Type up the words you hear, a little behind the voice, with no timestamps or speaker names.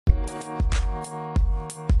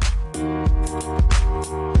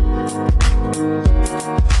Ooh,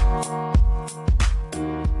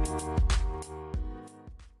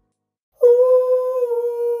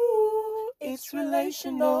 it's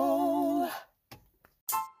relational.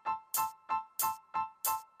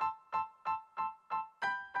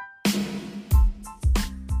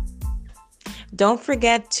 Don't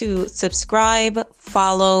forget to subscribe,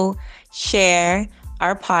 follow, share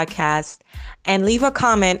our podcast, and leave a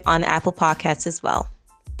comment on Apple Podcasts as well.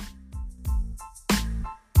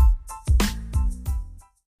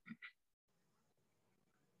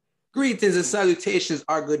 Greetings and salutations,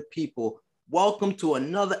 our good people. Welcome to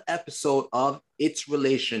another episode of It's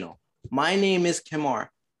Relational. My name is Kemar.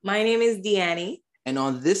 My name is Deannie. And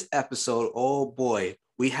on this episode, oh boy,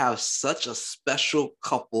 we have such a special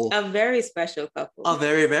couple. A very special couple. A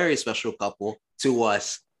very, very special couple to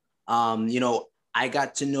us. I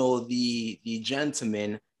got to know the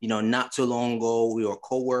gentleman, not too long ago. We were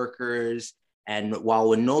co-workers. And while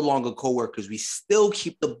we're no longer co-workers, we still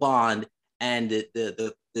keep the bond and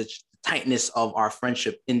the tightness of our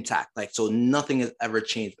friendship intact. So nothing has ever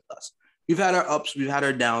changed with us. We've had our ups, we've had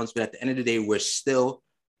our downs, but at the end of the day, we're still,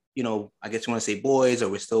 I guess you want to say boys, or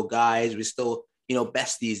we're still guys, we're still,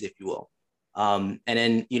 besties, if you will. And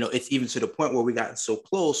then, it's even to the point where we got so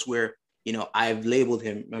close where, I've labeled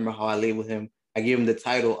him. Remember how I labeled him? I gave him the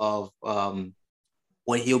title of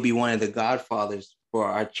when he'll be one of the godfathers for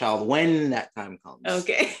our child when that time comes.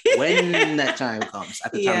 Okay. When that time comes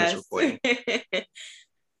at the time of this recording.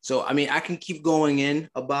 So, I can keep going in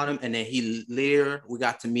about him. And then later we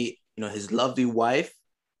got to meet, his lovely wife,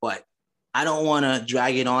 but I don't want to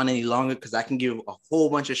drag it on any longer because I can give a whole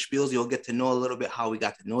bunch of spiels. You'll get to know a little bit how we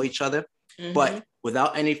got to know each other. Mm-hmm. But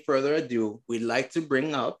without any further ado, we'd like to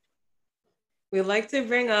bring up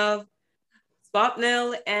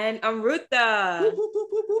Swapnil and Amruta.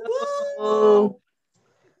 Hello.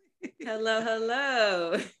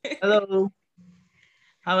 Hello. Hello.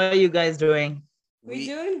 How are you guys doing? We're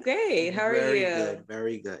doing great. How are you?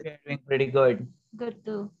 Very good. We're doing pretty good. Good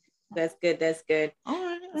too. That's good. All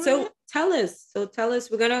right. So tell us,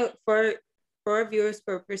 we're gonna, for our viewers'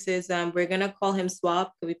 purposes, we're gonna call him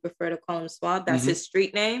Swap, because we prefer to call him Swap. That's his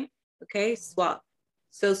street name. Okay, Swap.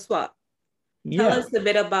 So Swap, tell us a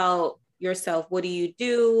bit about yourself. What do you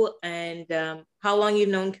do, and how long you've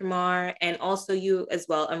known Kemar, and also you as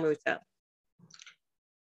well, Amruta.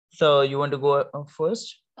 So you want to go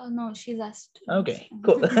first? Oh no, she's asked. Okay,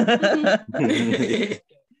 cool.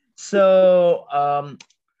 So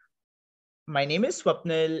my name is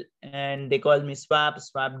Swapnil, and they call me Swap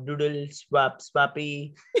Doodle,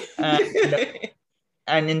 Swappy,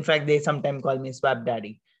 and in fact they sometimes call me Swap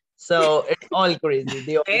Daddy. So it's all crazy.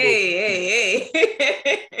 They all hey.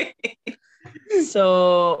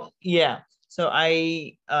 So so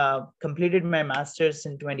I completed my master's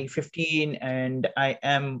in 2015, and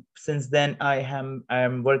since then I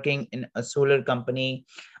am working in a solar company.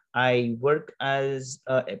 I work as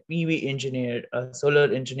a PV engineer, a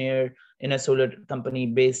solar engineer in a solar company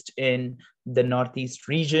based in the Northeast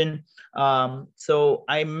region. So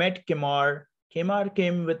I met Kemar. Kemar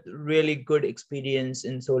came with really good experience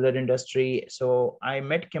in solar industry. So I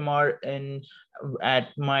met Kemar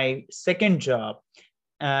at my second job,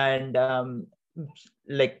 and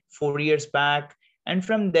 4 years back. And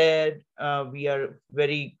from there, we are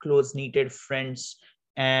very close knitted friends,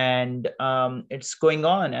 and it's going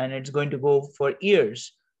on, and it's going to go for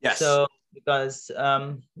years. Yes. So because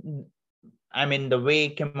the way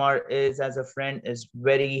Kemar is as a friend is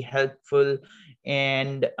very helpful,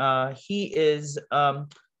 and he is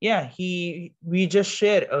we just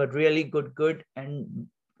share a really good and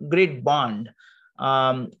great bond,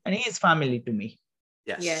 and he is family to me.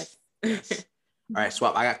 Yes. All right,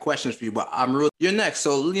 Swap, I got questions for you, but you're next.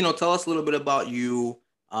 So, tell us a little bit about you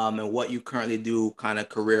and what you currently do kind of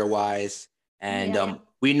career-wise. And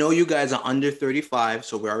we know you guys are under 35,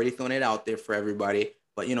 so we're already throwing it out there for everybody.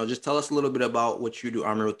 But, just tell us a little bit about what you do,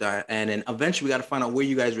 Amruta. And then eventually we got to find out where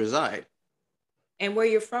you guys reside. And where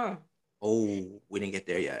you're from. Oh, we didn't get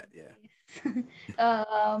there yet. Yeah.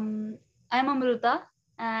 I'm Amruta,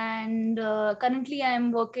 and currently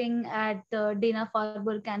I'm working at the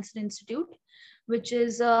Dana-Farber Cancer Institute, which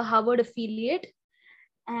is a Harvard affiliate.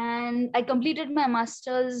 And I completed my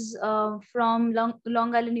master's from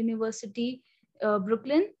Long Island University,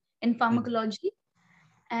 Brooklyn, in pharmacology.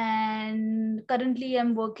 And currently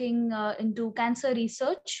I'm working into cancer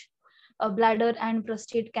research, bladder and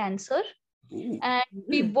prostate cancer. Ooh. And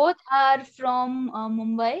we both are from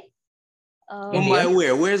Mumbai. Mumbai,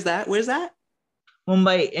 where? Where's that?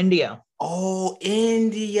 Mumbai, India. Oh,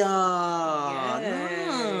 India. Yes.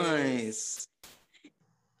 Nice.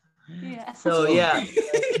 Yeah. So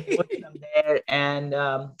both from there, and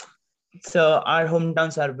So our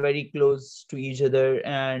hometowns are very close to each other,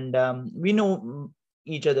 and we know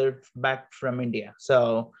each other back from India.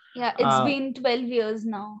 So Yeah, it's been 12 years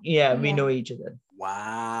now. yeah, we know each other.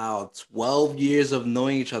 Wow, 12 years of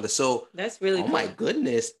knowing each other. So That's really oh cool. my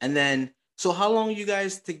goodness. And then so how long you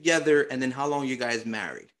guys together and then how long you guys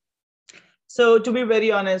married? So to be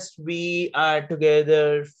very honest, we are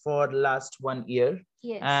together for last 1 year.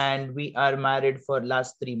 Yes. And we are married for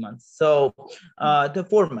last 3 months. So the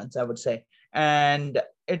 4 months, I would say. And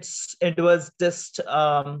it was just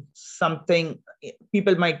something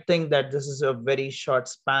people might think that this is a very short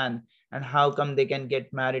span, and how come they can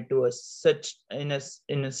get married to a such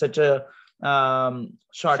in such a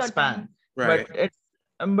short span. Time. Right.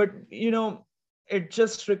 But it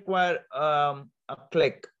just require a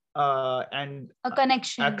click and A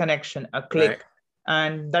connection. a click. Right.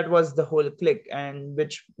 And that was the whole click, and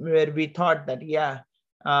where we thought that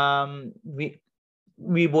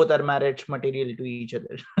we both are marriage material to each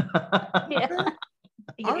other. Yeah.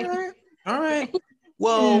 All right. All right.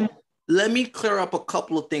 Well, let me clear up a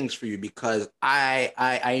couple of things for you because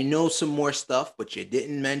I know some more stuff, but you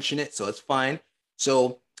didn't mention it, so it's fine.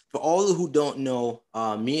 So for all who don't know,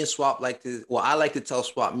 me and Swap I like to tell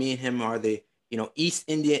Swap, me and him are the East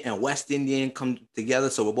Indian and West Indian come together,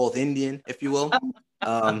 so we're both Indian, if you will.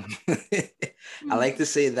 I like to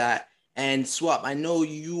say that. And Swap, I know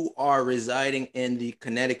you are residing in the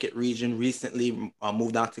Connecticut region, recently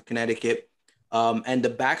moved out to Connecticut. And the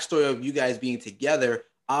backstory of you guys being together,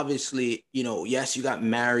 obviously, yes, you got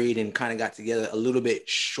married and kind of got together a little bit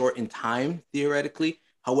short in time, theoretically.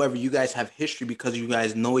 However, you guys have history because you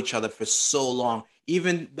guys know each other for so long,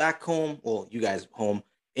 even back home, well, you guys home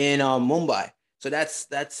in Mumbai. So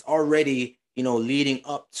that's already, leading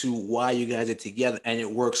up to why you guys are together and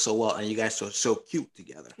it works so well and you guys are so cute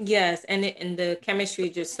together. Yes, and the chemistry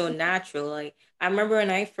is just so natural. Like I remember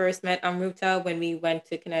when I first met Amruta when we went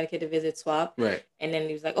to Connecticut to visit Swap. Right. And then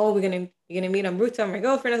he was like, "Oh, you're gonna meet Amruta, my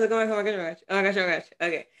girlfriend." I was like, "Oh my gosh, oh my gosh, oh my gosh."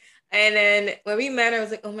 Okay. And then when we met, I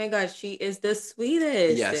was like, "Oh my gosh, she is the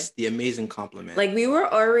sweetest." Yes, the amazing compliment. Like me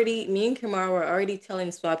and Kamar were already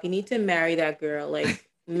telling Swap, you need to marry that girl. Like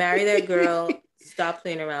marry that girl. Stop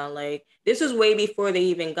playing around. Like this was way before they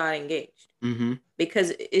even got engaged. Mm-hmm.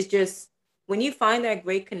 Because it's just when you find that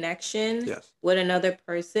great connection with another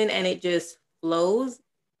person and it just flows,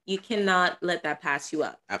 you cannot let that pass you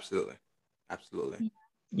up. Absolutely. Absolutely.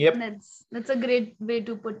 Yep. That's a great way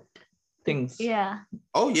to put things. Yeah.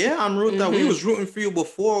 Oh yeah, I'm rooting. Mm-hmm. We was rooting for you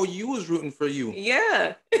before you was rooting for you.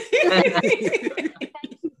 Yeah.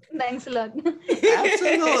 Thanks a lot.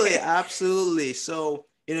 Absolutely, absolutely. So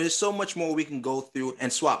there's so much more we can go through.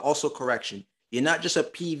 And Swap, also correction, you're not just a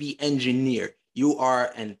PV engineer. You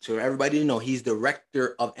are, and to everybody to know, he's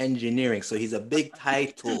director of engineering. So he's a big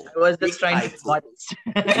title. I was just trying to be modest.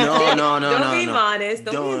 No. Don't be modest.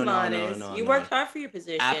 Don't be modest. No, you worked hard for your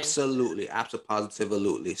position. Absolutely.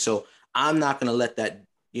 Absolutely. So I'm not going to let that,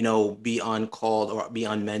 be uncalled or be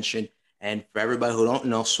unmentioned. And for everybody who don't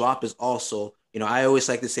know, Swap is also, I always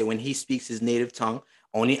like to say when he speaks his native tongue,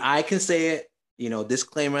 only I can say it,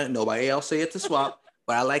 disclaimer, nobody else say it to Swap,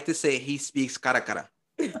 but I like to say he speaks karakara.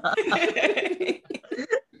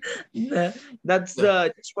 That's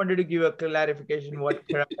just wanted to give a clarification what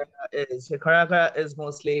karakara is. Karakara is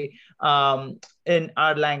mostly in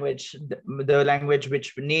our language, the language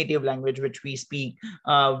native language which we speak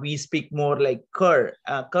more like kar.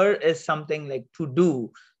 Kar is something like to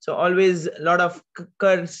do. So always a lot of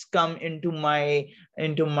kars come into my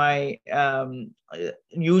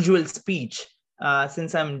usual speech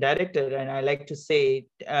since I'm director and I like to say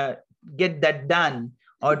get that done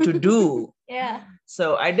or to do. Yeah.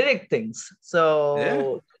 So I direct things. So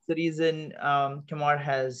that's the reason Kamar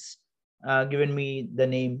has given me the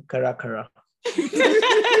name Karakara.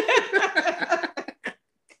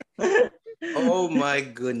 Oh my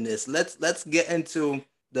goodness. Let's get into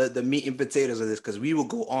the meat and potatoes of this because we will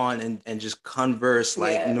go on and just converse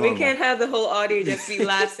like normal. We can't have the whole audio just be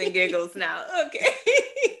laughs and giggles now. Okay.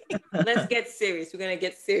 Let's get serious. We're gonna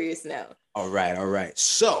get serious now. All right.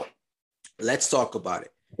 So let's talk about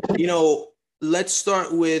it. Let's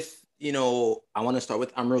start with, I want to start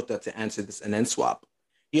with Amruta to answer this and then Swap.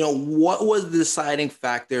 What was the deciding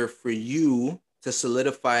factor for you to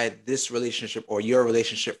solidify this relationship or your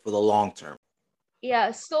relationship for the long term?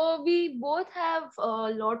 Yeah, so we both have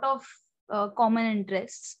a lot of common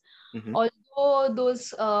interests. Mm-hmm. Although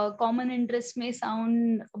those common interests may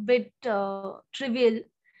sound a bit trivial,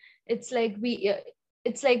 it's like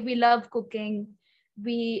we love cooking.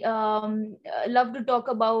 We love to talk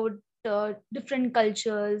about different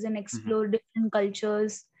cultures and explore different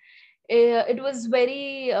cultures. It was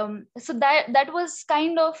very so that was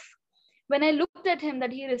kind of when I looked at him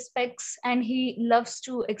that he respects and he loves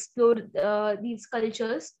to explore these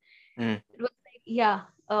cultures, Mm. it was like, yeah,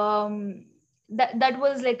 that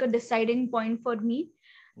was like a deciding point for me.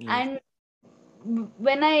 Yeah. And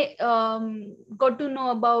when I got to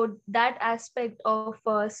know about that aspect of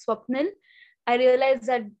Swapnil, I realized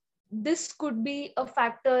that this could be a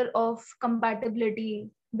factor of compatibility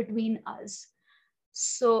between us.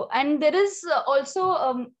 So, and there is also,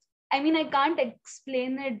 I mean, I can't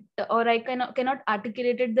explain it, or I cannot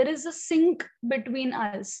articulate it. There is a sync between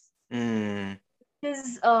us. Mm.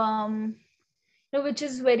 Is which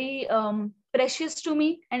is very precious to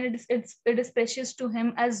me, and it is precious to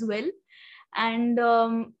him as well. And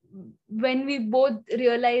when we both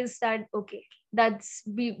realized that, okay, that's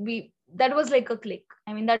we that was like a click.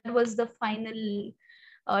 I mean, that was the final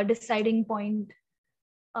deciding point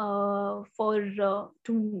for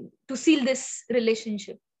to seal this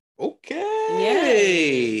relationship.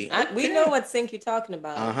 Okay. Yeah. We know what sync you're talking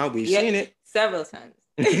about. We've seen it several times.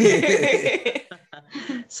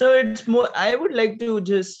 So it's more, I would like to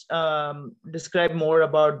just describe more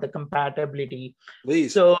about the compatibility.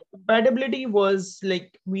 Please. So compatibility was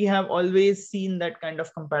like, we have always seen that kind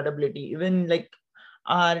of compatibility, even like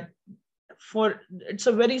our, for it's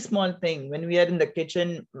a very small thing when we are in the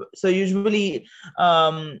kitchen. So usually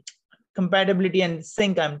compatibility and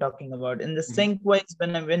sync I'm talking about. In the sync wise,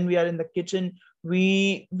 when we are in the kitchen,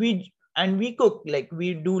 we cook, like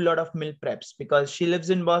we do a lot of meal preps, because she lives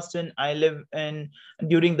in Boston, I live in,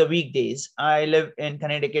 during the weekdays I live in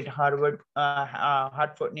Connecticut, Hartford,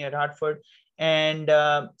 near Hartford. And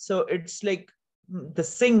so it's like the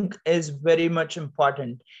sync is very much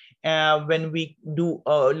important when we do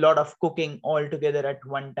a lot of cooking all together at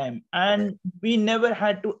one time. And we never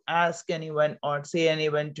had to ask anyone or say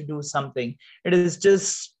anyone to do something. It is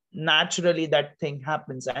just naturally that thing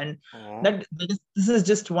happens. And this is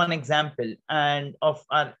just one example and of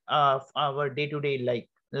our day-to-day life.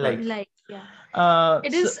 Like, yeah,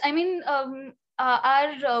 it is. I mean,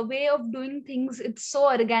 our way of doing things, it's so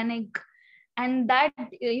organic, and that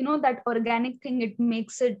that organic thing, it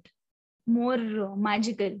makes it more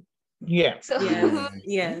magical. Yeah. So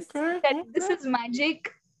yes. that this is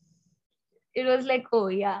magic. It was like, oh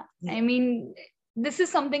yeah, I mean, this is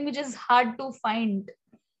something which is hard to find,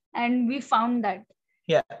 and we found that.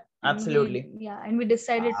 Yeah, absolutely. And we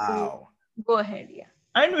decided to go ahead. Yeah.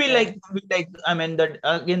 And we like, I mean, that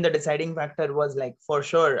again, the deciding factor was like, for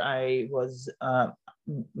sure,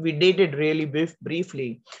 we dated really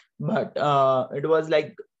briefly, but it was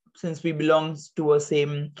like, since we belongs to a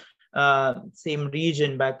same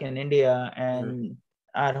region back in India, and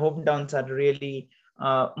our hometowns are really,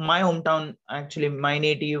 my hometown, actually, my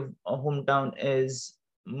native hometown is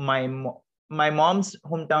my mom's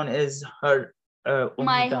hometown is her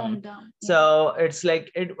my hometown. So it's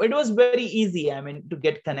like it was very easy, I mean, to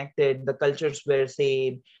get connected. The cultures were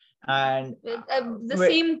same, and the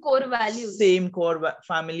same core values,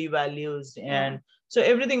 family values, and so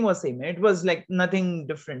everything was same. It was like nothing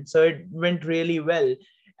different, so it went really well.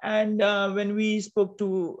 And when we spoke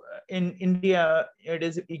to in India, it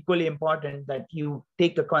is equally important that you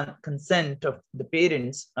take a consent of the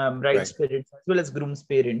parents, bride's parents as well as groom's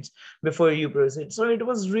parents, before you proceed. So it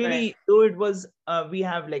was really, though it was, we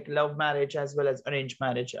have like love marriage as well as arranged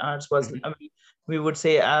marriage. Ours was, we would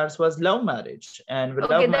say ours was love marriage, and with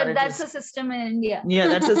love marriage, that's a system in India. Yeah,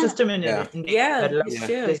 that's a system in India. Yeah,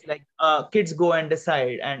 it's like kids go and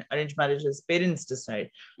decide, and arranged marriages parents decide.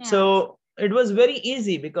 So it was very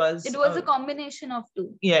easy because it was a combination of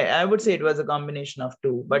two. Yeah, I would say it was a combination of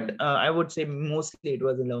two, but I would say mostly it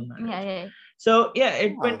was a love marriage. Yeah. So yeah,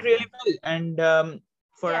 it went really well, and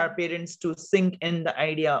for our parents to sink in the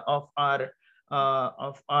idea of our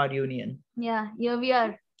union. Yeah, here we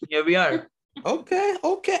are.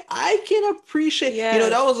 Okay, I can appreciate.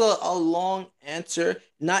 That was a long answer,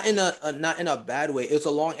 not in a bad way. It was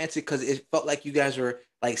a long answer because it felt like you guys were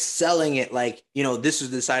like selling it, like, this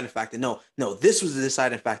was the deciding factor. No, this was the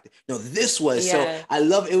deciding factor. No, this was. So I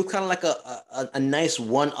love it. It was kind of like a nice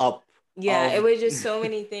one up. Yeah, it was just so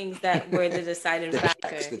many things that were the deciding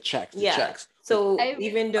factor. The checks. So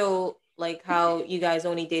even though like how you guys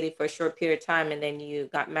only dated for a short period of time and then you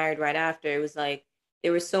got married right after, it was like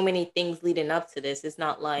there were so many things leading up to this. It's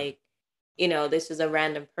not like, this was a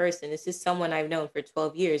random person. This is someone I've known for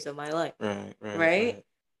 12 years of my life. Right?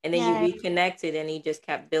 And then you reconnected and he just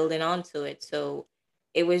kept building onto it. So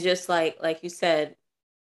it was just like you said,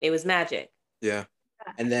 it was magic. Yeah.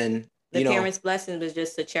 And then the parents' blessing was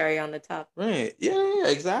just a cherry on the top. Right. Yeah,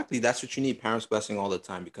 exactly. That's what you need, parents' blessing all the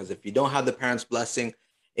time. Because if you don't have the parents' blessing,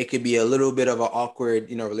 it could be a little bit of an awkward,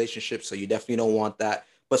 relationship. So you definitely don't want that.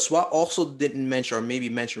 But Swat also didn't mention, or maybe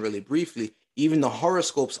mention really briefly, even the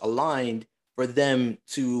horoscopes aligned for them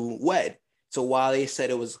to wed. So while they said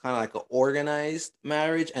it was kind of like an organized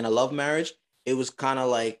marriage and a love marriage, it was kind of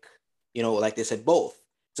like, like they said, both.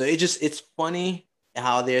 So it's funny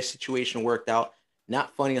how their situation worked out.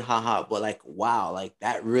 Not funny, haha, but like, wow, like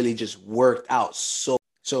that really just worked out. So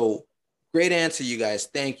great answer, you guys.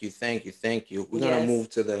 Thank you, thank you, thank you. We're gonna move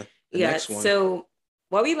to the next one. So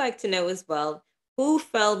what we like to know as well, who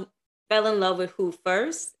fell in love with who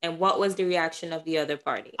first, and what was the reaction of the other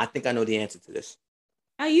party? I think I know the answer to this.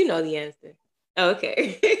 How you know the answer?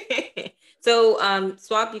 Okay. So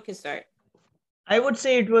Swap, you can start. I would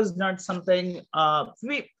say it was not something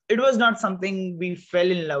it was not something we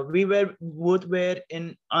fell in love. We were both were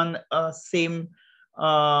in on a same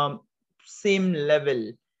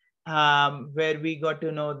level, where we got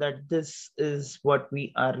to know that this is what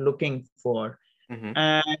we are looking for. Mhm.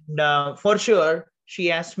 And for sure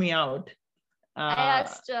she asked me out. I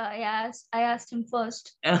asked him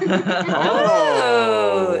first.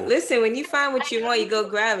 Oh, listen, when you find what you want, you go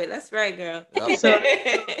grab it. That's right, girl. So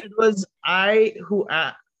it was I who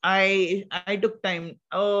I took time.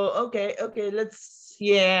 Oh, okay,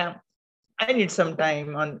 I need some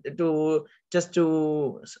time on to just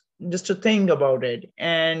to think about it.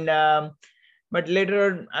 And but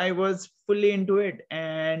later I was fully into it,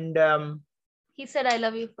 and He said, "I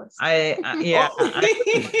love you first."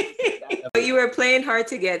 But you were playing hard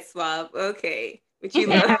to get, Swap. Okay. But you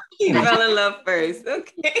fell in love first.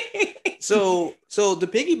 Okay. So the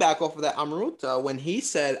piggyback off of that, Amruta, when he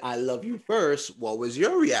said "I love you" first, what was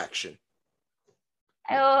your reaction?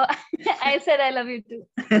 I said, "I love you too."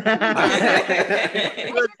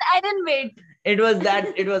 I didn't wait. It was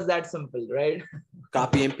that simple, right?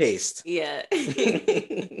 Copy and paste. Yeah.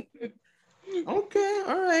 Okay,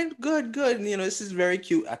 all right, good. This is very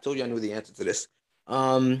cute. I told you I knew the answer to this.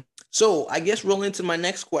 So I guess rolling into my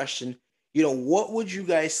next question, what would you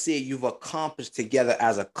guys say you've accomplished together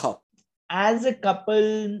as a couple? As a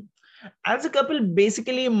couple,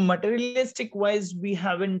 basically materialistic wise, we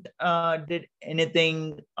haven't did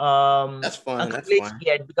anything That's fine.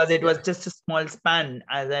 yet, because it was just a small span,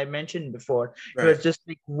 as I mentioned before. Right. It was just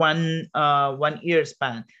like 1 year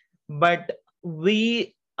span. But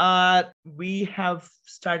we have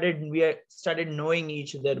started knowing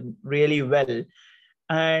each other really well.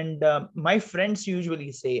 And my friends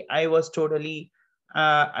usually say I was totally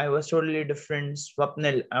different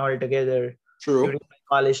Swapnil altogether. True. During my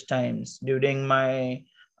college times, during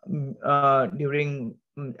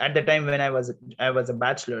at the time when I was a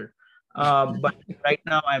bachelor. But right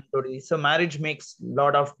now I'm totally, so marriage makes a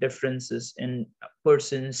lot of differences in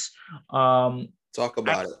persons. Talk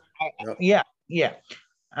about it. Yeah.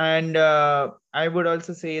 And I would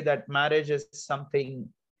also say that marriage is something,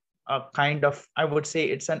 a kind of, I would say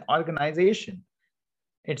it's an organization,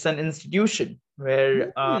 it's an institution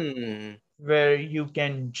where you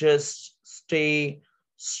can just stay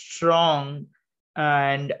strong,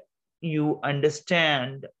 and you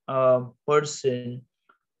understand a person,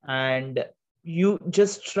 and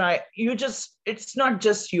it's not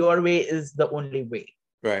just your way is the only way,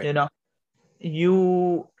 right?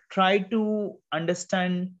 You try to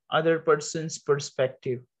understand other person's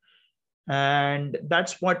perspective. And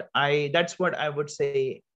that's what I would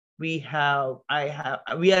say we are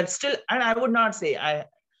still. And I would not say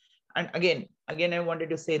and again I wanted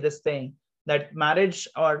to say this thing, that marriage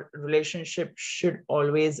or relationship should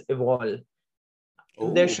always evolve.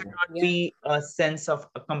 There should not be a sense of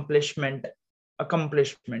accomplishment.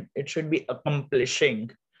 It should be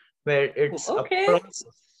accomplishing, where it's a process,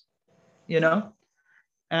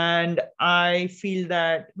 and I feel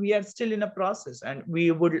that we are still in a process, and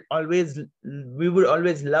we would always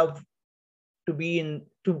love to be in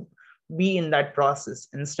that process,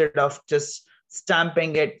 instead of just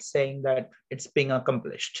stamping it, saying that it's being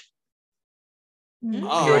accomplished.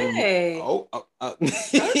 Okay. I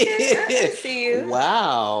see you.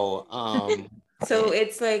 Wow. So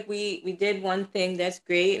it's like we did one thing, that's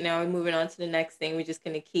great. Now we're moving on to the next thing. We're just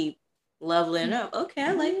gonna keep leveling up. Okay,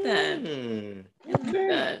 I like that. I like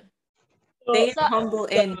that. Stay humble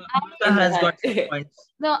and has got some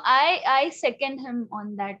points. No, I second him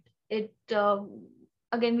on that. It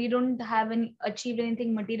again, we don't have achieved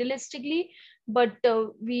anything materialistically, but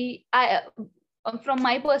from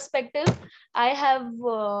my perspective, I have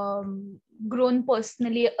grown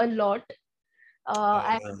personally a lot.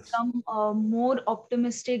 I've become more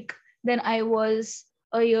optimistic than I was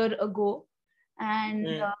a year ago,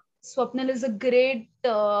 and Swapnil is a great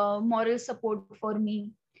moral support for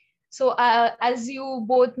me. So as you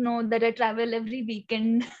both know that I travel every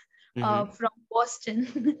weekend from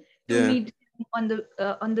Boston to meet on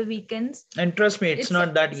the weekends. And trust me, it's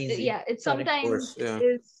not that easy. Yeah, it's Sorry. sometimes yeah. it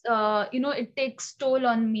is it takes toll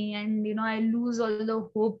on me, and I lose all the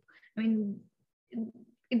hope. I mean,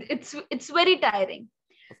 it's very tiring.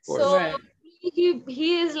 Of course. So Right.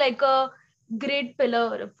 he is like a great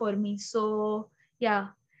pillar for me. So yeah,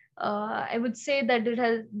 I would say that it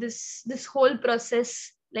has this whole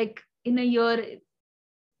process, like in a year,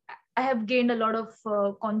 I have gained a lot of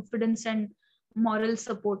confidence and moral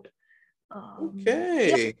support. Yeah,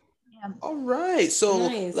 Okay. yeah. All right. So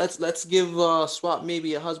Nice. let's give Swap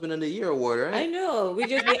maybe a husband of the year award, I right? know. We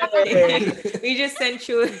just Hey. we just sent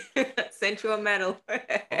you sent you a medal.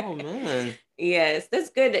 Oh man. Yes, that's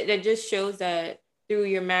good. That just shows that through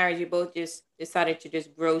your marriage, you both just decided to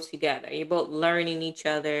just grow together. You're both learning each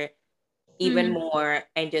other even Mhm. more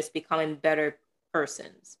and just becoming better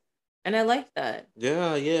persons. And I like that.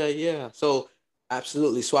 Yeah, yeah, yeah. So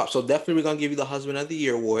absolutely Swap. So definitely we're gonna give you the husband of the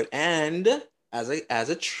year award, and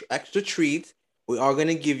extra treat, we are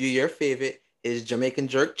gonna give you your favorite is Jamaican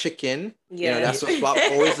jerk chicken. You know Yes. that's what Swap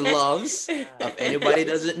always loves. If anybody Yes.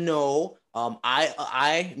 doesn't know,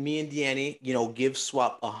 me and Deanny, give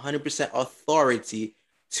Swap 100% authority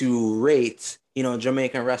to rate,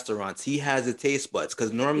 Jamaican restaurants. He has the taste buds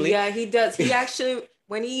because normally, Yeah, he does. He actually,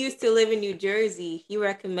 when he used to live in New Jersey, he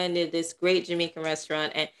recommended this great Jamaican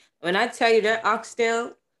restaurant. And when I tell you that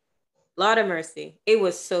oxtail, Lord of mercy, it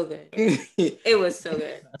was so good. It was so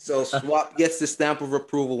good. So Swap gets the stamp of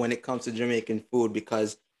approval when it comes to Jamaican food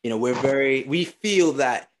because we feel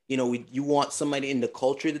that you want somebody in the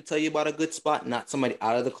culture to tell you about a good spot, not somebody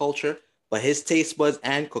out of the culture. But his taste buds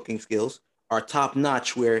and cooking skills are top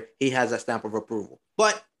notch, where he has that stamp of approval.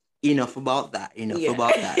 But enough about that. Enough Yeah.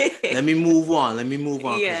 about that. Let me move on. Let me move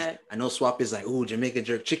on because Yeah. I know Swap is like, "Ooh, Jamaican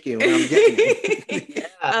jerk chicken." Where I'm getting it. Yeah,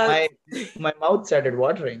 Um, my mouth started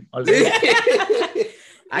watering already.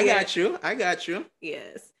 I yeah. got you. I got you.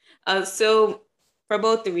 Yes. So for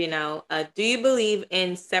both of you now, do you believe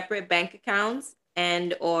in separate bank accounts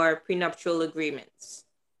and or prenuptial agreements?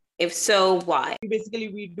 If so, why? Basically,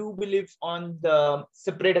 we do believe on the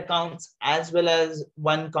separate accounts as well as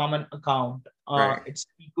one common account. Right. It's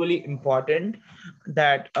equally important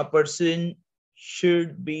that a person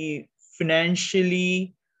should be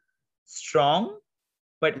financially strong.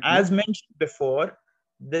 But Mhm. as mentioned before,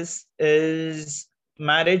 this is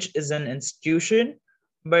marriage is an institution,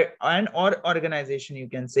 but an or organization you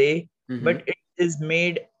can say, Mhm. but it is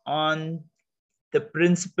made on the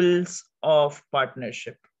principles of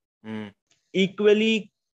partnership, Mm.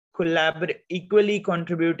 equally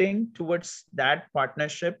contributing towards that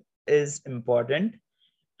partnership is important.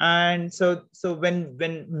 And so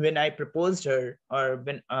when I proposed her, or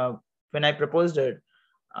when I proposed her,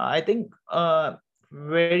 I think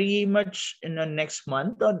very much in the next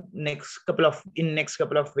month or next couple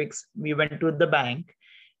of weeks, we went to the bank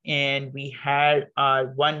and we had our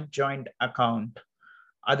one joint account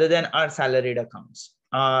other than our salaried accounts.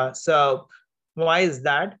 So why is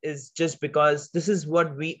that? Is just because this is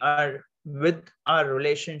what we are with our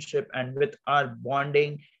relationship and with our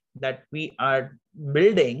bonding that we are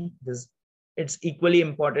building. This, it's equally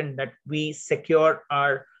important that we secure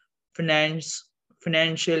our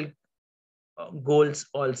financial goals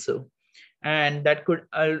also, and that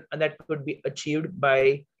could be achieved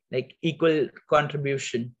by like equal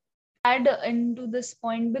contribution. Add into this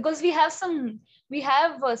point, because we have some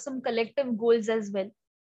collective goals as well,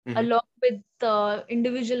 Mhm. along with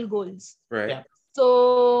individual goals. Right. Yeah.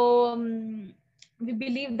 So we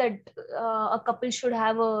believe that a couple should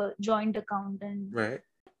have a joint account. And Right.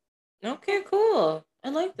 Okay, cool. I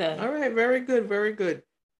like that. All right. Very good. Very good.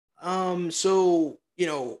 So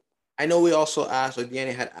I know we also asked, or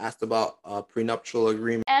Deanna had asked about prenuptial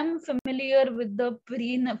agreement. I'm familiar with the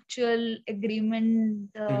prenuptial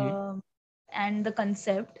agreement Mhm. and the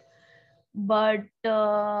concept, but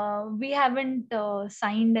we haven't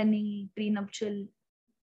signed any prenuptial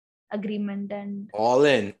agreement. And All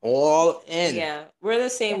in. All in. Yeah, we're the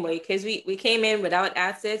same way because we came in without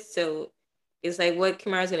assets, so it's like what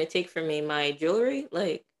Kamara's gonna take from me? My jewelry?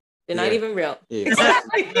 Like they're not Yeah. even real. Yeah.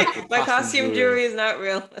 My Costume costume jewelry. jewelry is not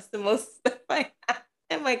real. That's the most stuff I have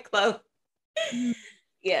in my club.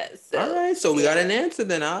 Yeah, so All right. So we got yeah. an answer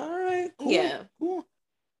then. All right. Cool. Yeah. Cool.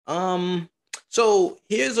 So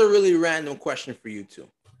here's a really random question for you two.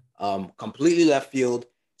 Completely left field.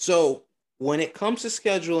 So when it comes to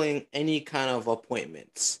scheduling any kind of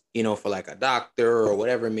appointments, for like a doctor or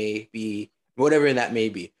whatever it may be, whatever that may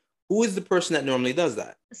be, who is the person that normally does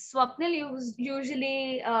that? Swapnil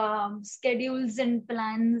usually schedules and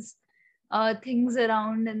plans things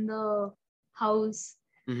around in the house.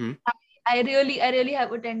 Mm-hmm. I really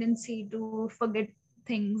have a tendency to forget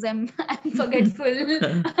things. I'm forgetful.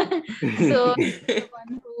 So he's the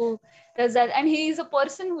one who does that, and he is a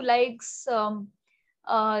person who likes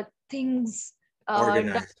things done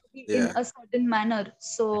Organized. in Yeah. a certain manner.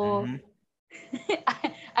 So Mhm.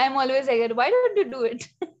 I'm always like, why don't you do it?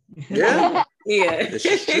 Yeah. Yeah. This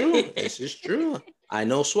is true. This is true. I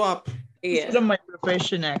know Swap. It's Yeah. from my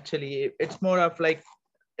profession actually. It's more of like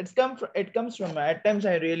it comes from at times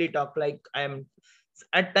I really talk like I'm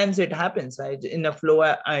at times it happens. I in a flow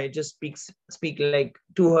I just speak like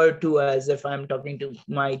to her too as if I'm talking to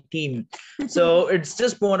my team. So it's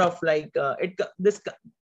just more of like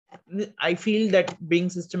I feel that being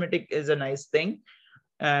systematic is a nice thing,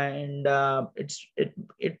 and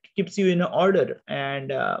it keeps you in order,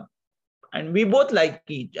 and we both like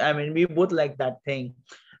each. I mean, we both like that thing.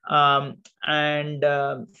 And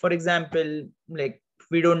For example, like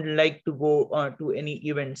we don't like to go to any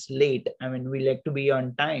events late. I mean, we like to be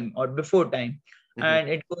on time or before time, and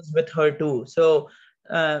it goes with her too. So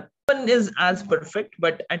one is as perfect,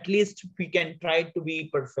 but at least we can try to be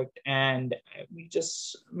perfect, and we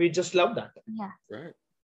just love that. Yeah. Right.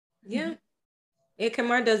 Yeah. Yeah,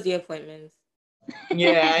 Kamar does the appointments.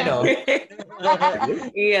 Yeah, I know.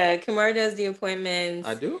 Yeah, Kamar does the appointments.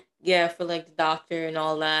 I do. Yeah, for like the doctor and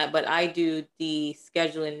all that. But I do the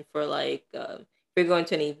scheduling for like if we're going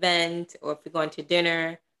to an event or if we're going to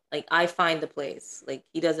dinner. Like I find the place. Like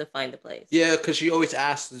he doesn't find the place. Yeah, because she always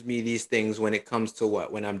asks me these things when it comes to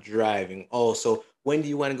what? When I'm driving. Oh, so when do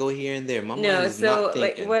you want to go here and there? My mind No, is not so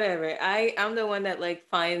like thinking. whatever. I'm the one that like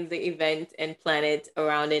finds the event and plan it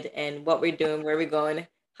around it and what we're doing, where we're going,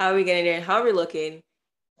 how we getting there, how we're looking.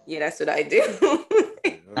 Yeah, that's what I do.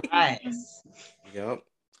 Nice. Yep.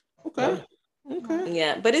 Okay. Okay.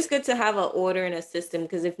 Yeah, but it's good to have an order and a system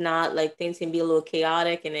because if not, like things can be a little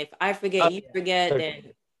chaotic. And if I Oh, forget, you yeah, forget, then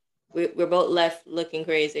certainly. we're both left looking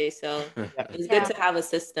crazy. So Yeah. it's good Yeah. to have a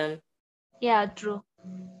system. Yeah, true.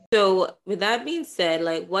 So with that being said,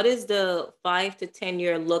 like what is the 5 to 10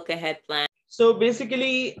 year look ahead plan? So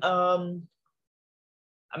basically,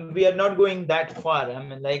 we are not going that far. I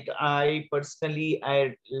mean, like I personally,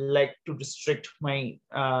 I like to restrict my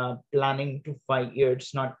planning to 5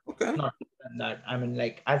 years, not Okay. not more than that. I mean,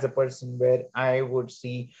 like as a person, where I would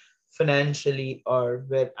see financially, or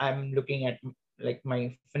where I'm looking at like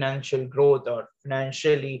my financial growth or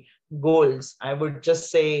financially goals. I would just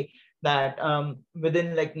say that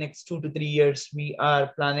within like next 2 to 3 years, we are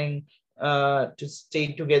planning to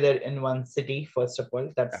stay together in one city. First of all,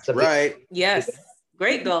 that's That's the big. right. Yes,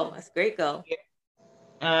 great goal. That's a great goal.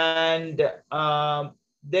 And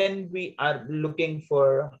then we are looking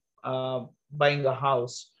for buying a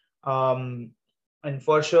house. And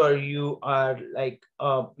for sure you are like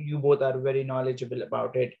you both are very knowledgeable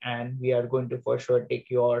about it, and we are going to for sure take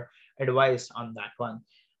your advice on that one.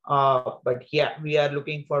 But yeah, we are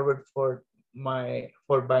looking forward for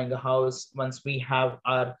buying a house once we have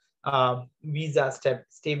our visa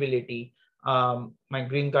stability. My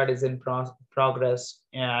green card is in progress,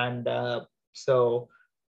 and so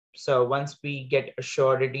once we get a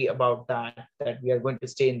surety about that we are going to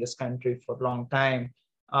stay in this country for a long time,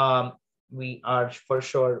 um, we are for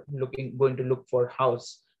sure going to look for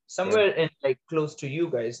house Yeah. somewhere in like close to you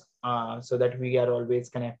guys, so that we are always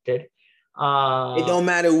connected. It don't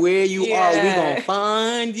matter where you are, we gonna Yeah.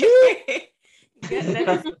 find you.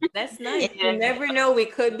 Yeah, that's nice. You and never know. We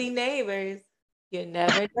could be neighbors. You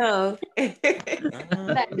never know.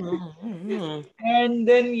 and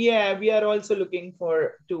then yeah, we are also looking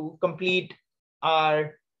for to complete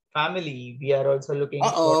our family. We are also looking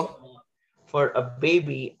Uh-oh. for a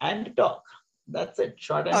baby and a dog. That's it,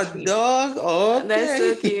 short and A sweet. dog? That's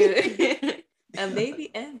so Okay. cute. A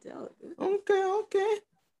baby and dog. Okay, okay.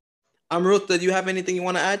 Amruta, do you have anything you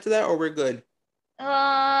want to add to that, or we're good?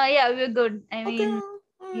 Yeah, we're good. I Okay. mean,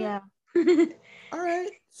 All right. yeah. All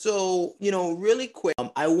right. So, really quick,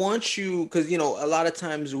 I want you, because, a lot of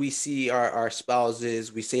times we see our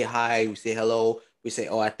spouses, we say hi, we say hello, we say,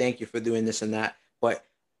 oh, I thank you for doing this and that. But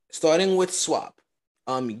starting with Swap,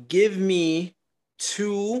 give me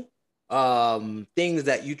two things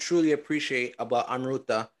that you truly appreciate about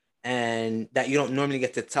Amruta and that you don't normally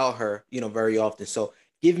get to tell her, very often. So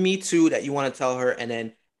give me two that you want to tell her, and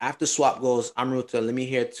then after Swap goes, Amruta, let me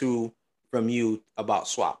hear two from you about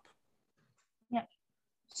Swap. Yeah.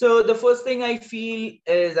 So the first thing I feel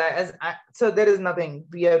is so there is nothing.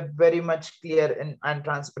 We are very much clear and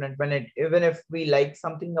transparent when even if we like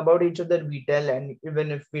something about each other, we tell, and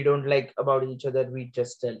even if we don't like about each other, we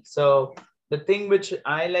just tell. So the thing which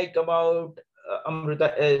I like about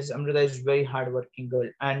Amrita is very hardworking girl,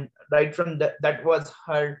 and right from that was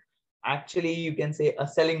her actually, you can say, a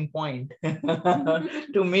selling point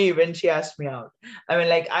to me when she asked me out. I mean,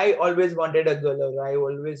 like, I always wanted a girl, or I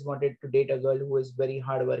always wanted to date a girl who is very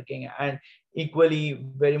hardworking and equally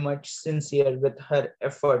very much sincere with her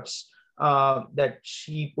efforts that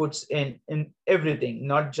she puts in everything,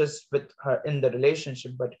 not just with her in the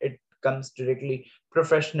relationship, but it comes directly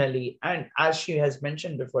professionally. And as she has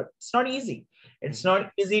mentioned before, it's not easy. It's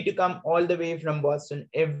not easy to come all the way from Boston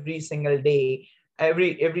every single day,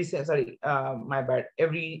 sorry, my bad,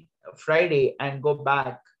 every Friday, and go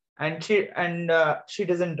back. And she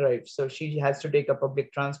doesn't drive, so she has to take a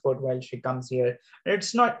public transport while she comes here. And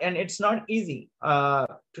it's not easy to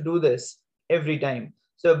do this every time.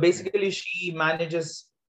 So basically, she manages,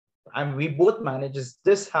 and we both manages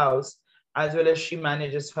this house, as well as she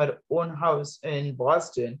manages her own house in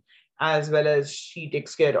Boston, as well as she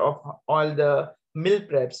takes care of all the meal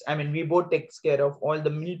preps. I mean, we both takes care of all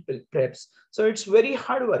the meal preps. So it's very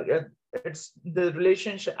hard work. It's the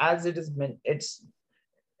relationship as it is meant. It's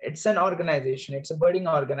an organization. It's a budding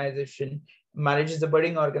organization. Marriage is a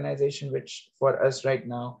budding organization, which for us right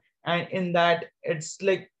now. And in that, it's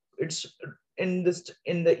like, it's in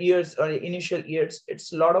the years, or the initial years,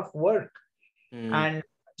 it's a lot of work, and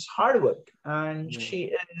it's hard work. And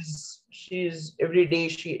she's every day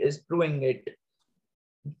she is proving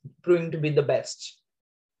to be the best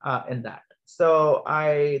in that. So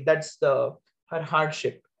that's her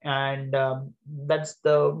hardship, and that's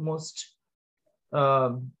the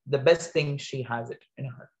best thing she has it in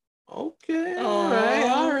her. Okay, all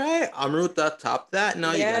right. Amruta, top that.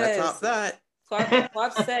 Now you gotta top that.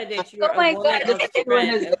 Swap said that you're Oh a my woman God, of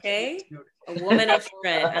strength, okay? A woman of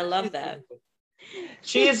strength. I love that.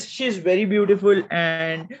 She's very beautiful,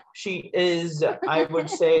 and she is, I would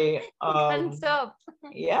say, Hands up.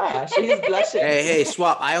 yeah, she's blushing. Hey,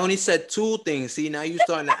 Swap. I only said two things. See, now you're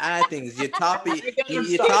starting to add things. You're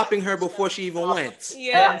topping her before she even went.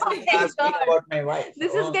 Yeah. Asking about my wife.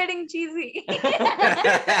 This is getting cheesy.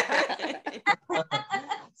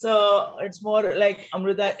 So it's more like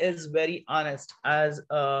Amrita is very honest as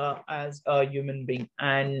a human being,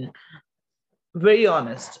 and very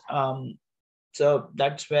honest. So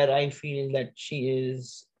that's where I feel that she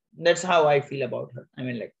is. That's how I feel about her. I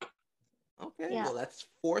mean, like. Okay, Yeah. well, that's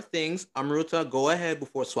four things. Amruta, go ahead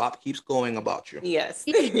before Swap keeps going about you. Yes.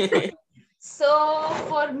 So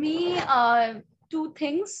for me, two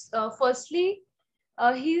things. Firstly,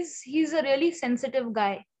 he's a really sensitive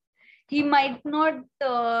guy. He might not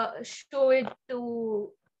show it to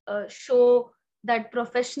show that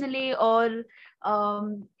professionally, or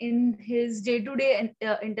in his day-to-day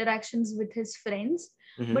interactions with his friends,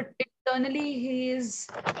 but internally he is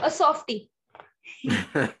a softie.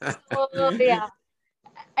 So yeah,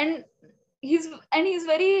 and he's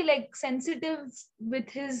very like sensitive with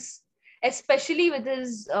his, especially with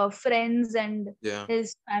his friends and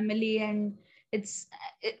his family, and it's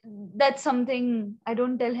that's something I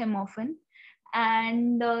don't tell him often.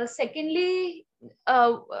 And secondly,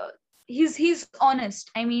 he's honest.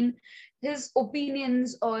 I mean, his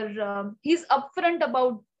opinions, or he's upfront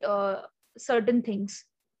about certain things.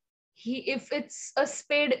 If it's a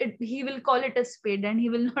spade, he will call it a spade, and he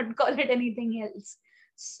will not call it anything else.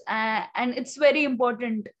 And it's very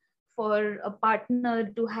important for a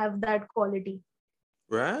partner to have that quality.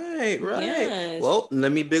 Right. Yes. Well,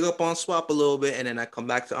 let me big up on Swap a little bit, and then I come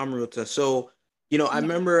back to Amruta. So, I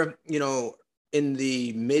remember, in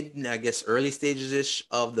the mid, I guess, early stages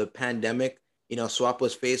of the pandemic, Swap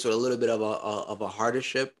was faced with a little bit of a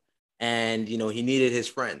hardship, and he needed his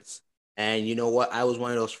friends. And you know what? I was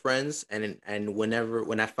one of those friends, and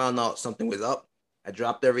when I found out something was up, I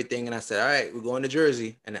dropped everything and I said, "All right, we're going to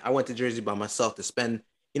Jersey." And I went to Jersey by myself to spend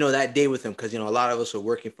that day with him, because a lot of us are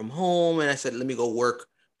working from home, and I said, let me go work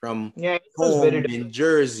from home in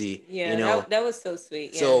Jersey. Yeah, that was so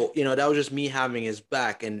sweet. So that was just me having his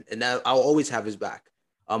back, and that I'll always have his back.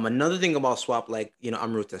 Another thing about Swap, like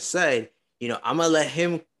Amruta said, I'm gonna let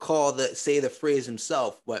him say the phrase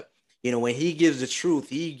himself, but when he gives the truth,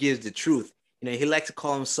 he gives the truth. He likes to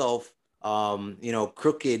call himself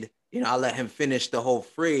crooked. I'll let him finish the whole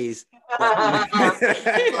phrase. But,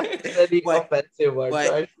 offensive word.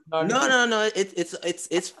 But no.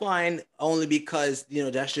 It's fine. Only because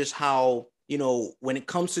that's just how when it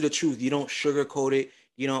comes to the truth, you don't sugarcoat it.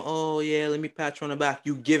 Oh yeah, let me pat you on the back.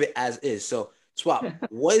 You give it as is. So Swap,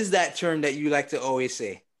 what is that term that you like to always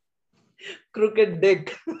say? Crooked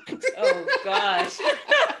dick. Oh gosh.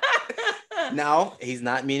 Now he's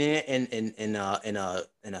not meaning it in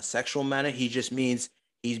a sexual manner. He just means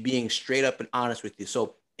he's being straight up and honest with you.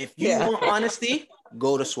 So if you want honesty,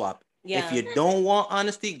 go to Swap. Yeah. If you don't want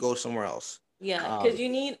honesty, go somewhere else. Yeah, because you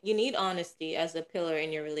need honesty as a pillar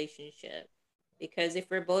in your relationship. Because if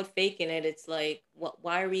we're both faking it, it's like, what?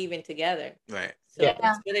 Why are we even together? Right. So Yeah.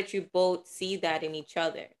 it's good that you both see that in each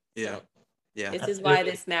other. Yeah. So Yeah. this is why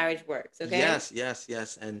Absolutely. this marriage works. Okay.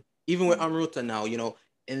 Yes. And even with Amruta now,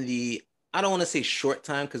 in the I don't want to say short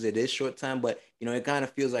time because it is short time, but it kind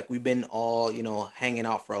of feels like we've been all, hanging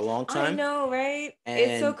out for a long I time. know, right?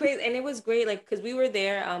 It's so And crazy, and it was great, like because we were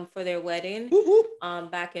there for their wedding whoop,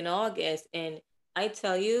 whoop. back in August, and I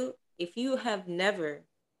tell you, if you have never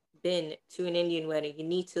been to an Indian wedding, you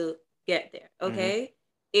need to get there. Okay,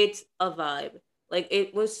 it's a vibe. Like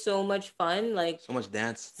it was so much fun. Like So much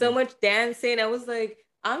dance. so much dancing. I was like,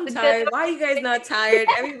 I'm Because tired. Why are you guys not tired?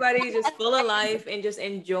 Everybody's just full of life and just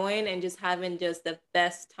enjoying and just having just the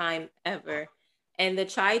best time ever. And the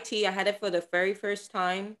chai tea, I had it for the very first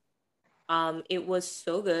time. It was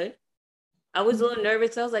so good. I was a little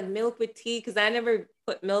nervous. I was like, milk with tea, because I never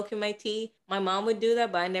put milk in my tea. My mom would do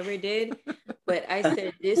that, but I never did. But I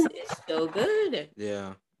said, this is so good.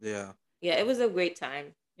 Yeah. Yeah, it was a great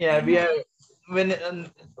time. Yeah,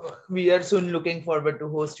 we are soon looking forward to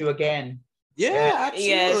host you again. Yeah,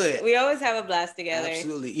 Yes, absolutely. we always have a blast together.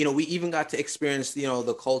 Absolutely. We even got to experience,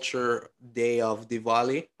 the culture day of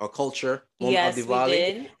Diwali or culture moment Yes, of we Diwali.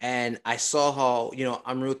 did. And I saw how,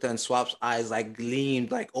 Amruta and Swap's eyes like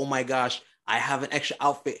gleamed like, oh my gosh, I have an extra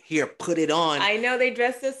outfit here. Put it on. I know they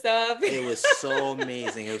dressed us up. It was so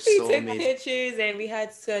amazing. It was We so took amazing. pictures and we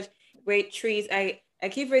had such great treats. I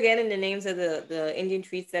keep forgetting the names of the Indian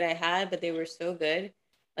treats that I had, but they were so good.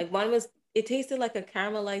 Like one was, it tasted like a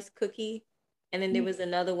caramelized cookie, and then there was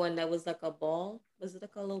another one that was like a ball. Was it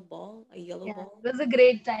like a little ball, a yellow yeah, ball? it was a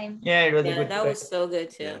great time. Yeah, it was a Yeah, good that time. was so good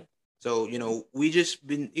too. Yeah. So, we just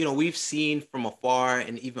been, we've seen from afar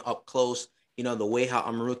and even up close, the way how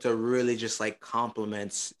Amruta really just like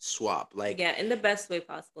compliments Swap. Like, Yeah, in the best way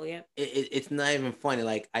possible. Yeah. it's not even funny.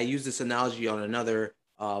 Like, I use this analogy on another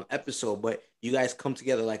episode, but you guys come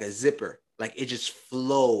together like a zipper. Like, it just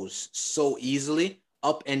flows so easily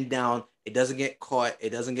up and down. It doesn't get caught.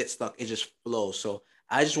 It doesn't get stuck. It just flows. So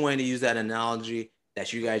I just wanted to use that analogy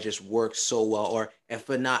that you guys just work so well. Or if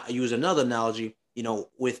not, use another analogy,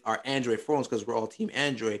 with our Android phones, because we're all team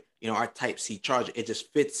Android, our Type C charger, it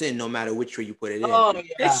just fits in no matter which way you put it in. Oh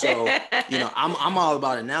yeah. So, I'm all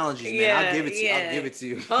about analogies, man. I'll give it to you. I'll give it to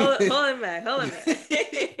you. hold it back. Hold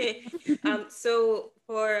it back. So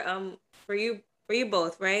for you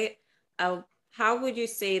both, right? How would you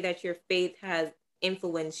say that your faith has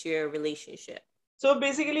influenced your relationship? So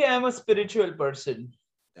basically, I'm a spiritual person,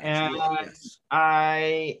 and Yes.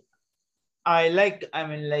 I like.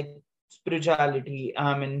 Like spirituality.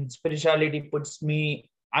 Spirituality puts me.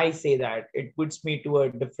 I say that it puts me to a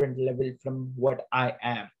different level from what I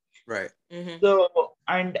am. Right. Mm-hmm. So,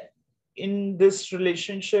 and in this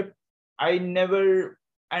relationship, I never,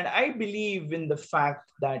 and I believe in the fact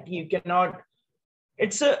that you cannot.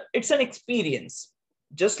 It's an experience,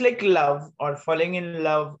 just like love or falling in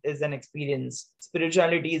love is an experience.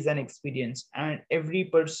 Spirituality is an experience, and every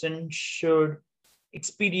person should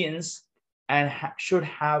experience and should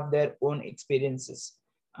have their own experiences.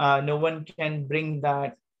 No one can bring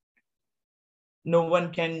that. No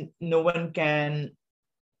one can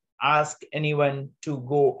ask anyone to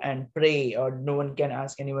go and pray, or no one can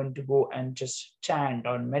ask anyone to go and just chant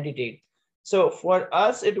or meditate. So for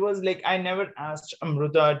us, it was like I never asked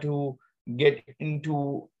Amruta to get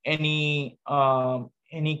into any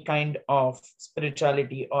kind of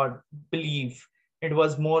spirituality or belief. It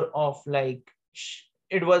was more of like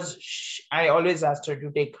I always asked her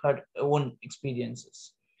to take her own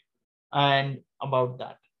experiences and about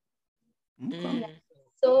that. Okay.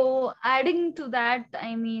 So adding to that,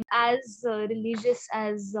 I mean, as religious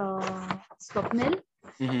as Swapnil,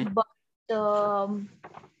 Mhm. but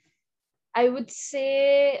I would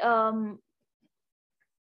say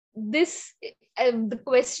this the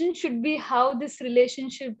question should be how this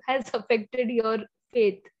relationship has affected your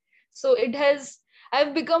faith. So it has.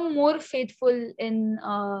 I've become more faithful in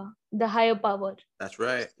the higher power. That's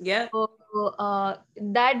right. Yeah. So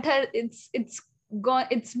that has it's gone.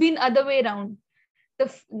 It's been other way around.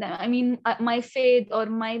 I mean, my faith or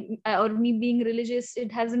or me being religious,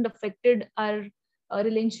 it hasn't affected our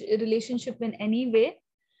relationship in any way.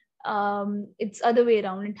 It's other way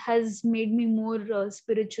around. It has made me more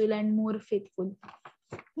spiritual and more faithful.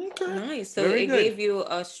 Okay. Nice. So Very it good. gave you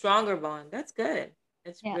a stronger bond. That's good.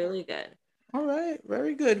 That's Yeah. really good. All right.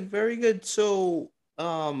 Very good. Very good. So,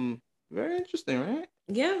 very interesting, right?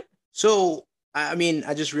 Yeah. So, I mean,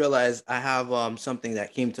 I just realized I have something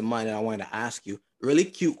that came to mind that I wanted to ask you. Really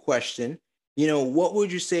cute question. What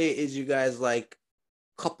would you say is you guys like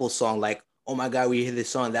couple song? Like, oh my God, we hear this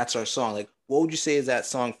song, that's our song. Like, what would you say is that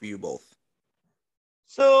song for you both?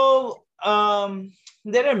 So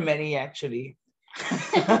there are many actually.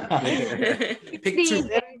 Pick two.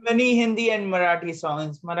 There are many Hindi and Marathi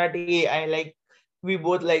songs. Marathi, I like. We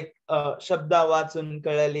both like Shabda Watsun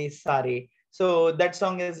Kalale Sare. So that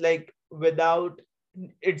song is like without.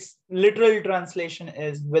 Its literal translation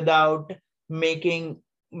is without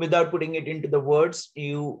putting it into the words.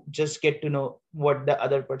 You just get to know what the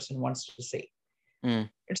other person wants to say.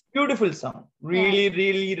 It's a beautiful song. Really,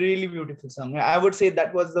 really, really beautiful song. I would say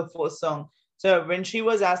that was the first song. So when she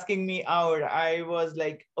was asking me out, I was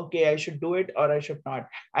like, okay, I should do it or I should not.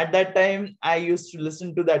 At that time, I used to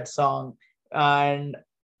listen to that song, and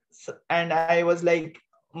I was like,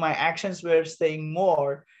 my actions were saying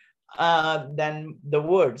more than the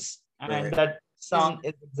words, and Right. that song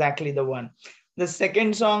is exactly the one. The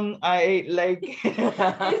second song I like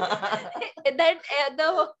that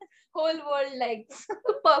the whole world likes.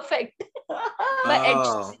 Perfect.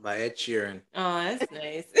 By Ed Sheeran. Oh, that's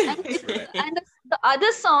nice. That's right. And the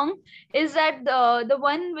other song is that the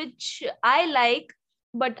one which I like,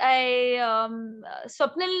 but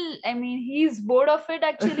Swapnil, I mean, he's bored of it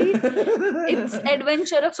actually. It's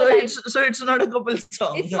Adventure of a Life. So it's not a couple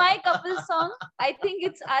song. It's my couple song. I think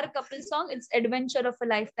it's our couple song. It's Adventure of a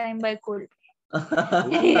Lifetime by Cole.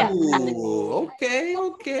 Yeah. Ooh, okay.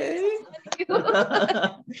 All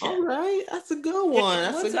right, that's a good one.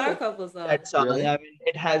 That's What's a our good. couple song? That song, Really? I mean,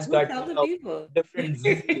 it has We'll got tell the a people. different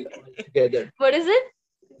zoom together. What is it?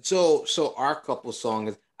 So our couple song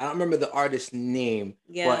is, I don't remember the artist's name,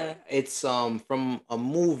 Yeah. but it's from a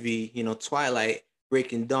movie, Twilight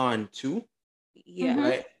Breaking Dawn 2, Yeah. Mhm.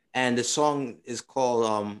 right? And the song is called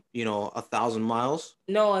 1,000 Miles.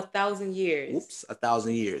 No, 1,000 Years. Oops,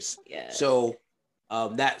 1,000 Years. Yeah. So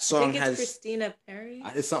that I song think it's has Christina Perry.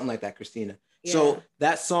 it's something like that, Christina. Yeah. So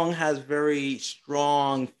that song has very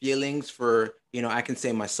strong feelings for, I can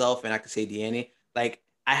say myself and I can say Deanne. Like,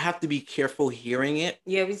 I have to be careful hearing it.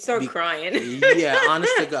 Yeah, we start crying. Yeah,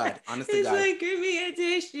 honest to God. It's like, give me a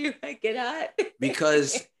tissue. I get hot.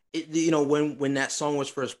 Because when that song was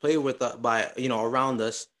first played with by around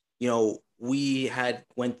us, we had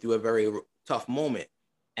went through a very tough moment,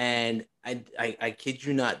 and I kid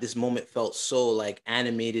you not, this moment felt so like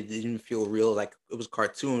animated. It didn't feel real, like it was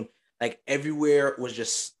cartoon. Like everywhere was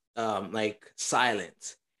just like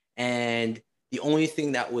silent, and the only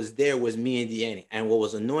thing that was there was me and Deanne. And what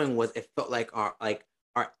was annoying was it felt like our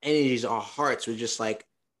energies, our hearts were just like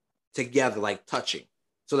together, like touching.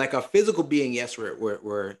 So like a physical being, yes, we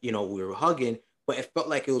were hugging, but it felt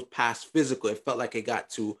like it was past physical. It felt like it got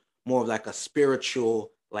to more of like a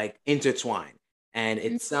spiritual, like intertwine. And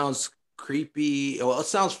it sounds creepy, well, it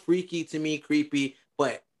sounds freaky to me, creepy,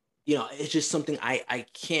 but it's just something I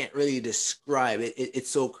can't really describe. It's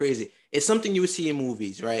so crazy. It's something you would see in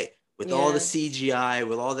movies, right? With all the CGI,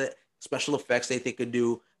 with all the special effects they could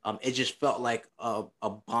do. It just felt like a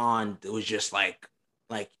bond. It was just like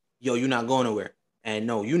yo, you're not going nowhere. And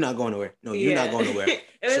no, you're not going nowhere. No, you're not going nowhere. It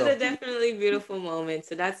was a definitely beautiful moment.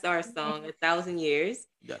 So that's our song, 1,000 Years.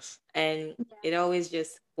 Yes. And it always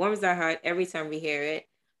just warms our heart every time we hear it.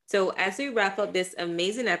 So as we wrap up this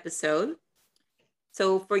amazing episode,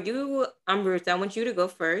 so for you, Ruth, I want you to go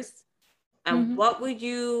first. What would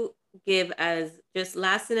you give as just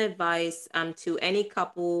lasting advice to any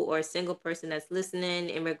couple or single person that's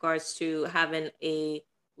listening in regards to having a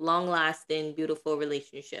long-lasting, beautiful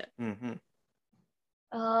relationship? Mm-hmm.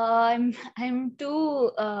 I'm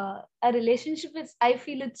too a relationship is, I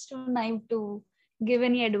feel it's too naive to give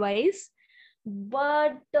any advice,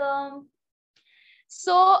 but I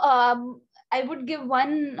would give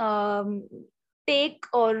one take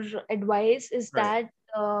or advice is Right.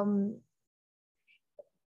 that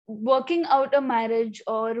working out a marriage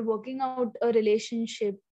or working out a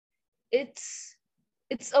relationship, it's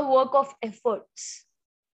a work of efforts.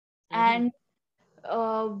 And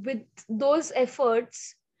with those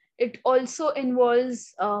efforts, it also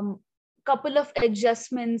involves couple of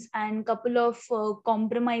adjustments and couple of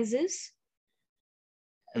compromises.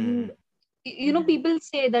 People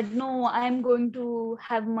say that no, I'm going to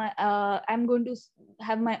have my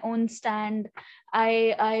own stand.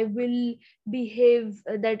 I will behave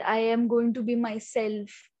that I am going to be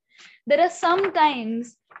myself. There are some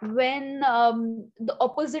times when the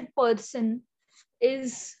opposite person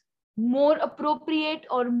is more appropriate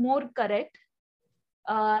or more correct.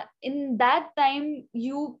 In that time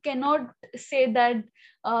you cannot say that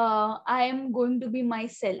I am going to be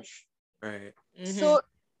myself. Right. So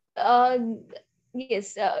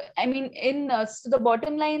yes, I mean, so the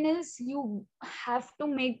bottom line is you have to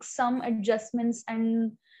make some adjustments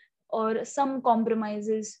and or some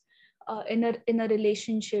compromises in a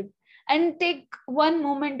relationship. and take one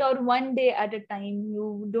moment or one day at a time.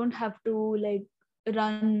 You don't have to like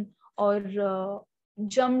run or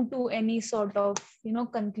jump to any sort of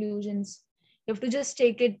conclusions. You have to just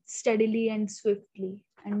take it steadily and swiftly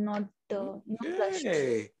and not rush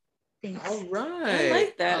Okay. things. All right. I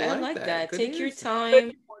like that. I like that. Good Take your answer. time,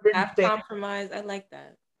 Important have thing. compromise. I like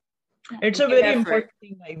that. It's a Give very effort. important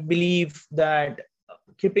thing. I believe that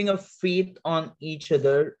keeping a faith on each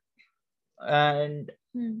other and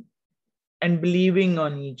Hmm. and believing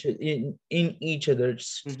on in each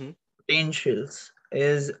other's Mhm. potentials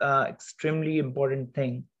is an extremely important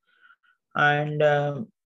thing. And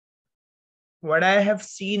what I have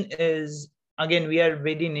seen is, again, we are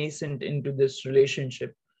very nascent into this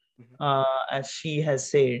relationship, Mhm. as she has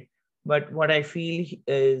said. But what I feel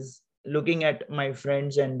is looking at my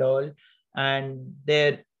friends and all, and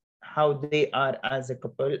their how they are as a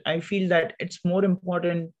couple, I feel that it's more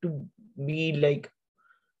important to be like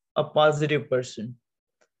a positive person.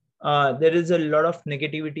 There is a lot of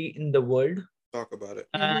negativity in the world, Talk about it.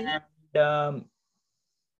 and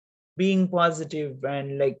being positive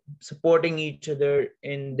and like supporting each other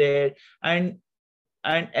in there, and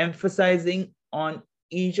emphasizing on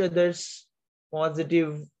each other's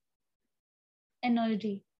positive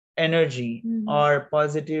Energy. energy Mhm. or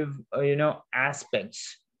positive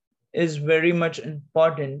aspects is very much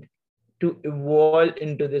important to evolve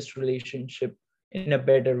into this relationship in a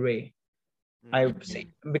better way, I would say.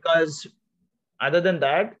 Because other than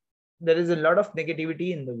that, there is a lot of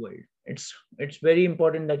negativity in the world. It's very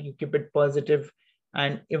important that you keep it positive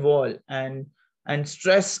and evolve, and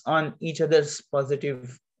stress on each other's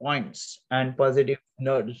positive points and positive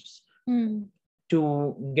nerves Hmm. to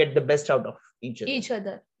get the best out of each other. Each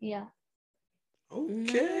other. Yeah.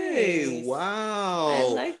 Okay. Nice. Wow. I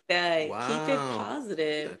like that. Keep it Wow.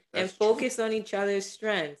 positive and That's true. focus on each other's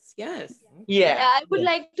strengths. Yes. Yeah, Yeah, I would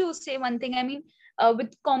yeah. like to say one thing. I mean,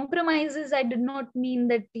 with compromises, I did not mean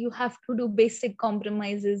that you have to do basic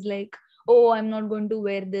compromises like, oh, I'm not going to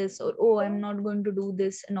wear this, or oh, I'm not going to do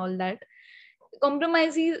this, and all that.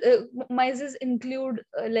 Compromises include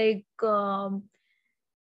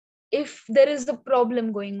if there is a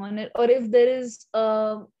problem going on, or if there is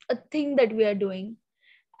a thing that we are doing,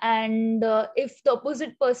 and if the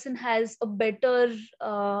opposite person has a better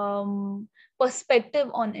perspective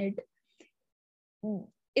on it,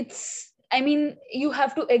 I mean, you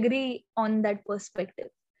have to agree on that perspective.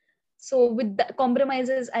 So with the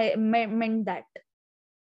compromises, I meant that.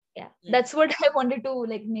 Yeah, that's what I wanted to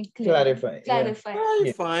like make clear. Clarify. Clarify. Yeah, you're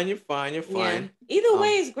Yeah. fine. You're fine. You're Yeah. fine. Either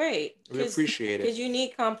way is great. We appreciate it. Because you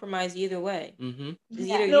need compromise either way. Mm-hmm. Because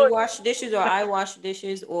Yeah. either No, you wash the dishes or I wash the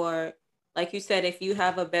dishes, or like you said, if you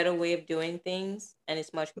have a better way of doing things and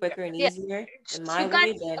it's much quicker and Yeah. easier than You my can't.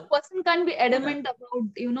 way, then A person can't be adamant about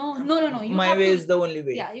no. You my have way to. is the only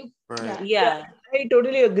way. Yeah. You. Right. Yeah. yeah. I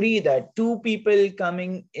totally agree that two people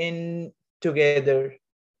coming in together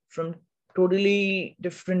from totally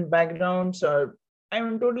different backgrounds, or I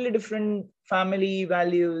mean totally different family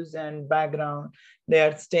values and background, they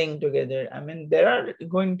are staying together. I mean, there are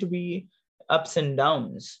going to be ups and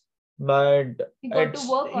downs, but You got to it's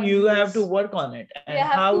work on you have to this. work on it, and You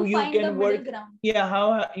have how to you find the can middle work. ground. Yeah,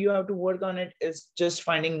 how you have to work on it is just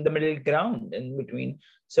finding the middle ground in between.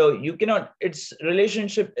 So you cannot, it's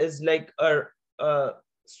relationship is like a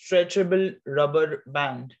stretchable rubber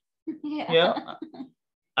band. Yeah.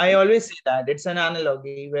 I always say that it's an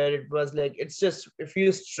analogy where it was like, it's just if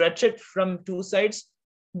you stretch it from two sides,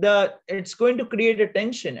 it's going to create a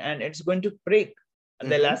tension and it's going to break. The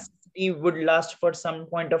Mhm. elasticity would last for some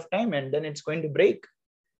point of time and then it's going to break.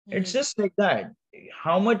 It's just like that.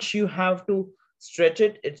 How much you have to stretch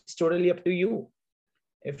it, it's totally up to you.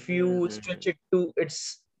 If you stretch it to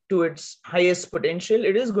its highest potential,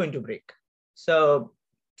 it is going to break. So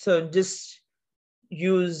just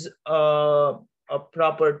use a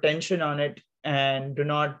proper tension on it, and do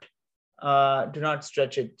not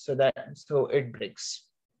stretch it so it breaks.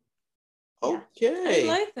 Yeah. Okay. I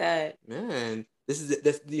like that. Man, this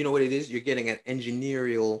you know what it is? You're getting an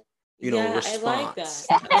engineerial, Yeah, response.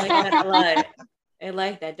 I like that a lot. I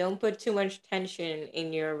like that. Don't put too much tension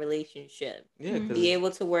in your relationship. Yeah, Be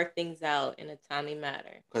able to work things out in a timely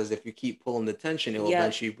manner. because if you keep pulling the tension, it will Yep.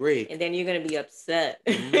 eventually break. And then you're gonna be upset.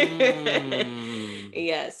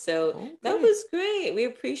 Yeah, so that Okay. was great. We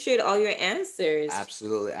appreciate all your answers.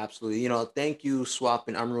 Absolutely, absolutely. Thank you, Swap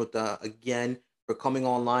and Amruta, again for coming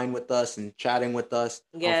online with us and chatting with us.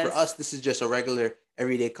 Yes. For us, this is just a regular,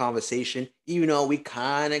 everyday conversation. Even though we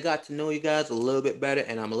kind of got to know you guys a little bit better,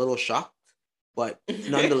 and I'm a little shocked, but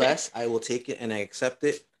nonetheless, I will take it and I accept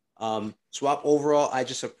it. Swap, overall, I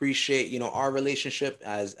just appreciate our relationship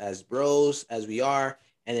as bros as we are,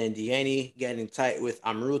 and then Diani getting tight with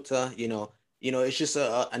Amruta. It's just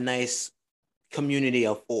a nice community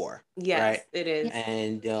of four, Yes, right? it is.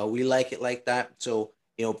 And we like it like that. So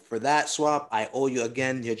for that swap, I owe you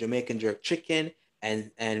again your Jamaican jerk chicken,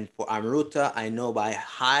 and for Amruta, I know by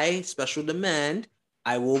high special demand,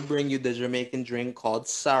 I will bring you the Jamaican drink called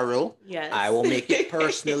sorrel. Yes. I will make it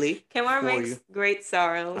personally Kamar for makes you. great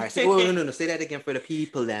sorrel. All right, no. Say that again for the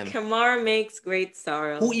people then. Kamar makes great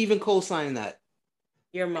sorrel. Who even co-signed that?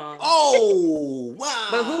 Your mom. Oh, wow.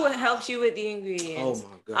 But who helped you with the ingredients? Oh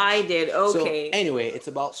my gosh. I did. Okay. So anyway, it's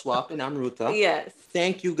about swap and Amruta. Yes.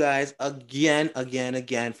 Thank you guys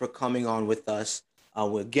again for coming on with us.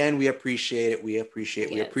 Again, we appreciate it. We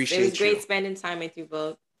appreciate It was you. great spending time with you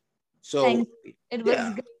both. So it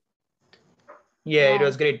was great. Yeah, it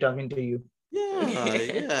was great talking to you.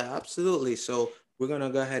 Yeah, absolutely. So we're gonna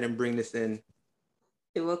go ahead and bring this in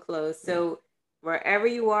to a close. So wherever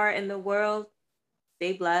you are in the world,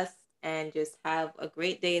 stay blessed and just have a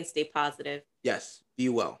great day and stay positive. Yes, be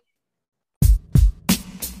well.